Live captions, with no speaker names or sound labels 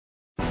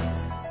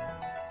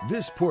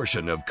This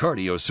portion of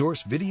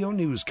CardioSource video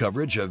news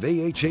coverage of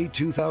AHA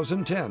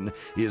 2010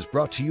 is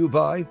brought to you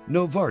by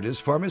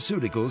Novartis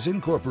Pharmaceuticals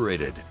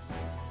Incorporated.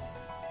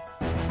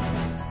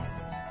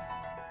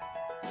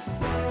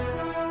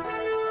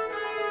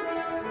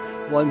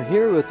 Well, I'm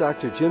here with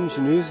Dr. Jim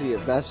Januzzi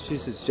at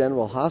Massachusetts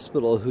General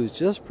Hospital, who's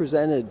just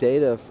presented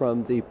data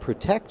from the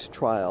PROTECT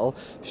trial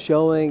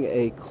showing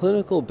a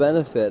clinical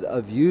benefit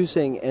of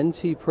using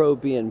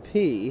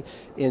NT-proBNP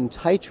in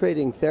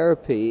titrating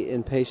therapy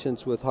in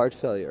patients with heart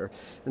failure.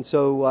 And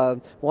so I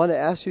want to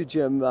ask you,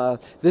 Jim,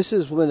 this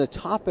has been a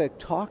topic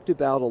talked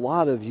about a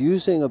lot, of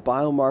using a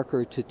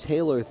biomarker to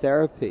tailor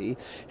therapy.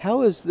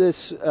 How is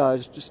this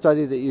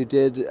study that you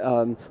did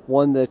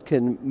one that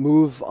can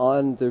move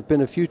on? There have been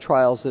a few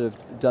trials that have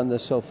done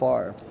this so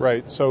far.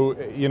 Right. So,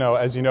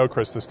 as you know,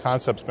 Chris, this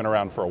concept's been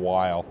around for a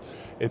while.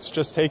 It's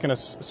just taken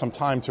us some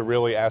time to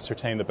really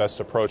ascertain the best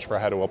approach for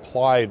how to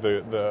apply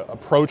the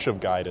approach of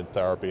guided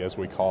therapy, as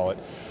we call it.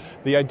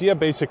 The idea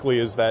basically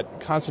is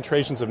that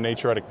concentrations of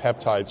natriuretic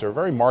peptides are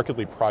very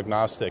markedly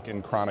prognostic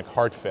in chronic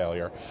heart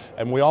failure.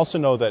 And we also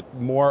know that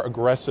more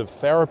aggressive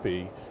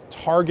therapy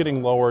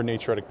targeting lower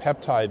natriuretic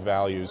peptide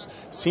values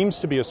seems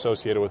to be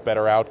associated with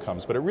better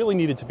outcomes, but it really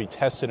needed to be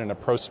tested in a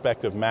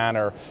prospective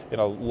manner in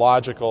a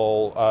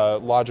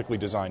logically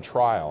designed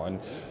trial. And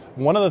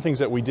one of the things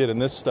that we did in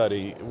this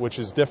study, which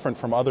is different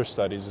from other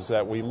studies, is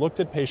that we looked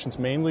at patients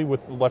mainly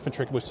with left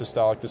ventricular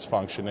systolic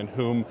dysfunction in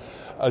whom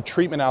a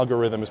treatment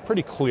algorithm is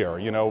pretty clear,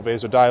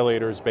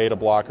 vasodilators, beta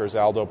blockers,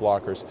 aldo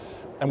blockers.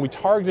 And we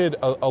targeted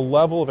a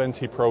level of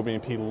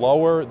NT-proBNP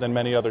lower than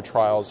many other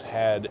trials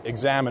had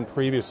examined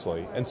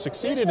previously, and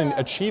succeeded in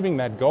achieving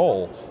that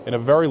goal in a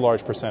very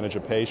large percentage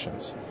of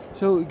patients.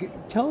 So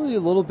tell me a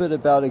little bit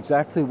about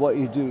exactly what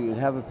you do. You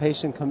have a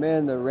patient come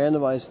in, they're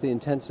randomized to the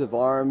intensive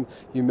arm,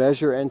 you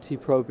measure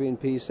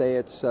NT-proBNP, say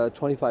it's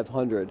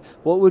 2,500.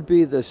 What would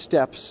be the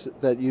steps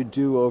that you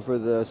do over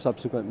the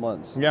subsequent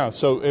months? Yeah,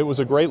 so it was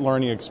a great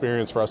learning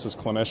experience for us as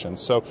clinicians.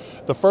 So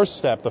the first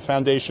step, the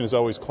foundation, is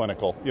always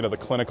clinical, the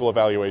clinical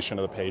evaluation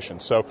of the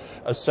patient. So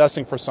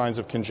assessing for signs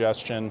of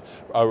congestion,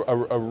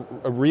 a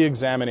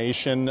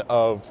re-examination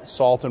of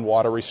salt and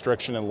water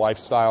restriction and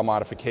lifestyle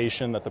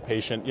modification that the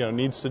patient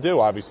needs to do,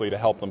 obviously, to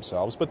help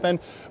themselves. But then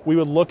we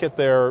would look at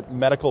their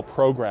medical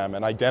program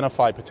and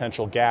identify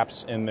potential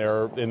gaps in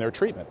their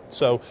treatment.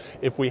 So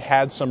if we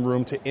had some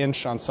room to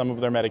inch on some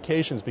of their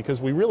medications,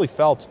 because we really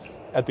felt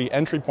at the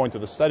entry point of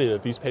the study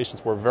that these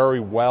patients were very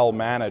well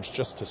managed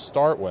just to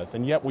start with,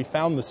 and yet we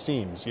found the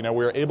seams. We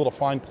were able to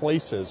find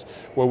places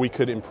where we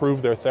could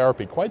improve their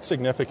therapy quite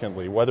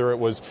significantly, whether it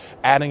was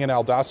adding an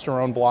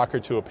aldosterone blocker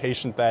to a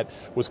patient that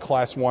was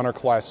class 1 or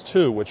class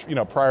 2, which,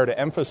 prior to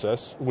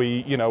emphasis,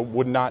 we,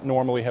 would not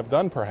normally have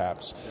done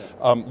perhaps.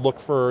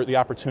 Look for the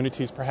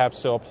opportunities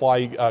perhaps to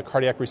apply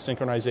cardiac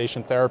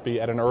resynchronization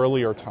therapy at an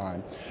earlier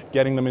time,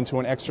 getting them into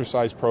an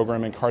exercise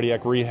program in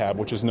cardiac rehab,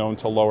 which is known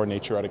to lower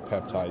natriuretic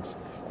peptides.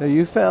 Now,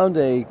 you found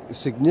a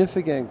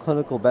significant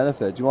clinical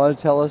benefit. Do you want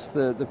to tell us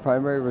the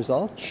primary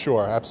result?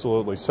 Sure,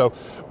 absolutely. So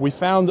we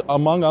found,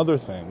 among other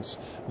things,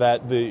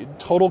 that the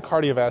total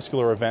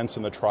cardiovascular events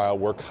in the trial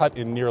were cut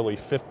in nearly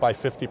by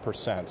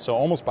 50%, so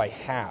almost by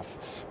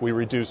half. We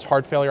reduced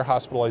heart failure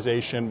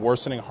hospitalization,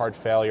 worsening heart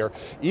failure,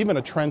 even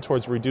a trend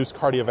towards reduced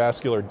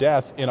cardiovascular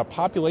death in a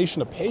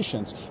population of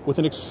patients with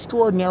an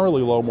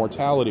extraordinarily low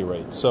mortality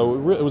rate.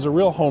 So it was a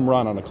real home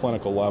run on a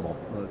clinical level.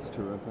 Well, that's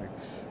terrific.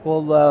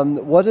 Well,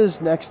 what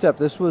is next step?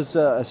 This was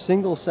a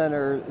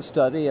single-center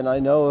study, and I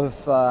know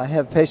if I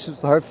have patients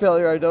with heart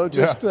failure, I know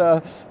just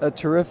a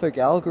terrific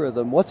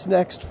algorithm. What's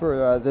next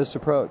for this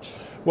approach?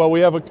 Well, we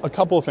have a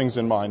couple of things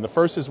in mind. The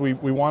first is we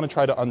want to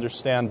try to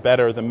understand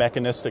better the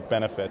mechanistic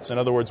benefits. In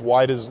other words,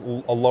 why does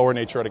a lower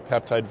natriuretic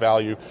peptide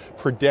value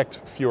predict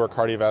fewer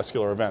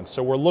cardiovascular events?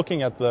 So we're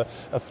looking at the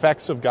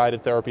effects of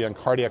guided therapy on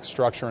cardiac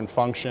structure and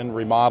function,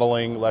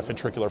 remodeling left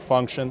ventricular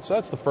function. So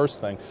that's the first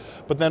thing.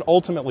 But then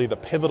ultimately the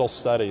pivotal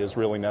study is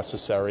really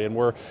necessary, and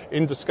we're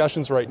in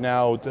discussions right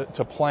now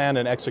to plan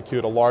and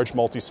execute a large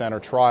multi-center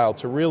trial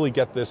to really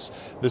get this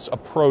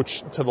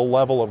approach to the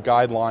level of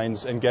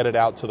guidelines and get it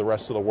out to the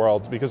rest of the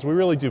world, because we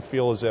really do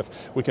feel as if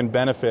we can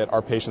benefit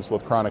our patients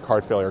with chronic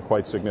heart failure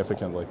quite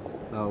significantly.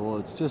 Oh, well,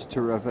 it's just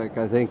terrific.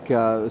 I think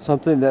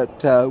something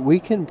that we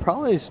can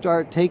probably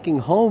start taking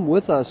home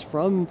with us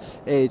from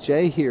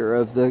AHA here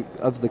of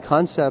the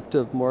concept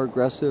of more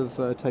aggressive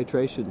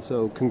titration.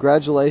 So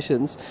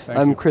congratulations.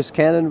 I'm Chris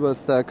Cannon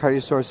with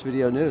CardioSource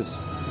Video News.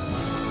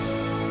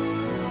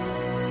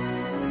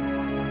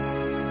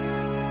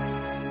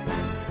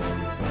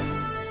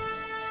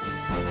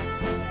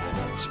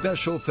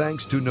 Special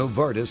thanks to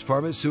Novartis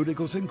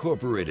Pharmaceuticals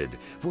Incorporated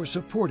for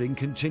supporting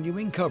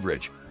continuing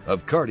coverage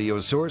of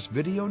CardioSource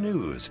Video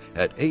News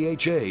at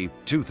AHA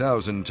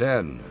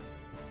 2010.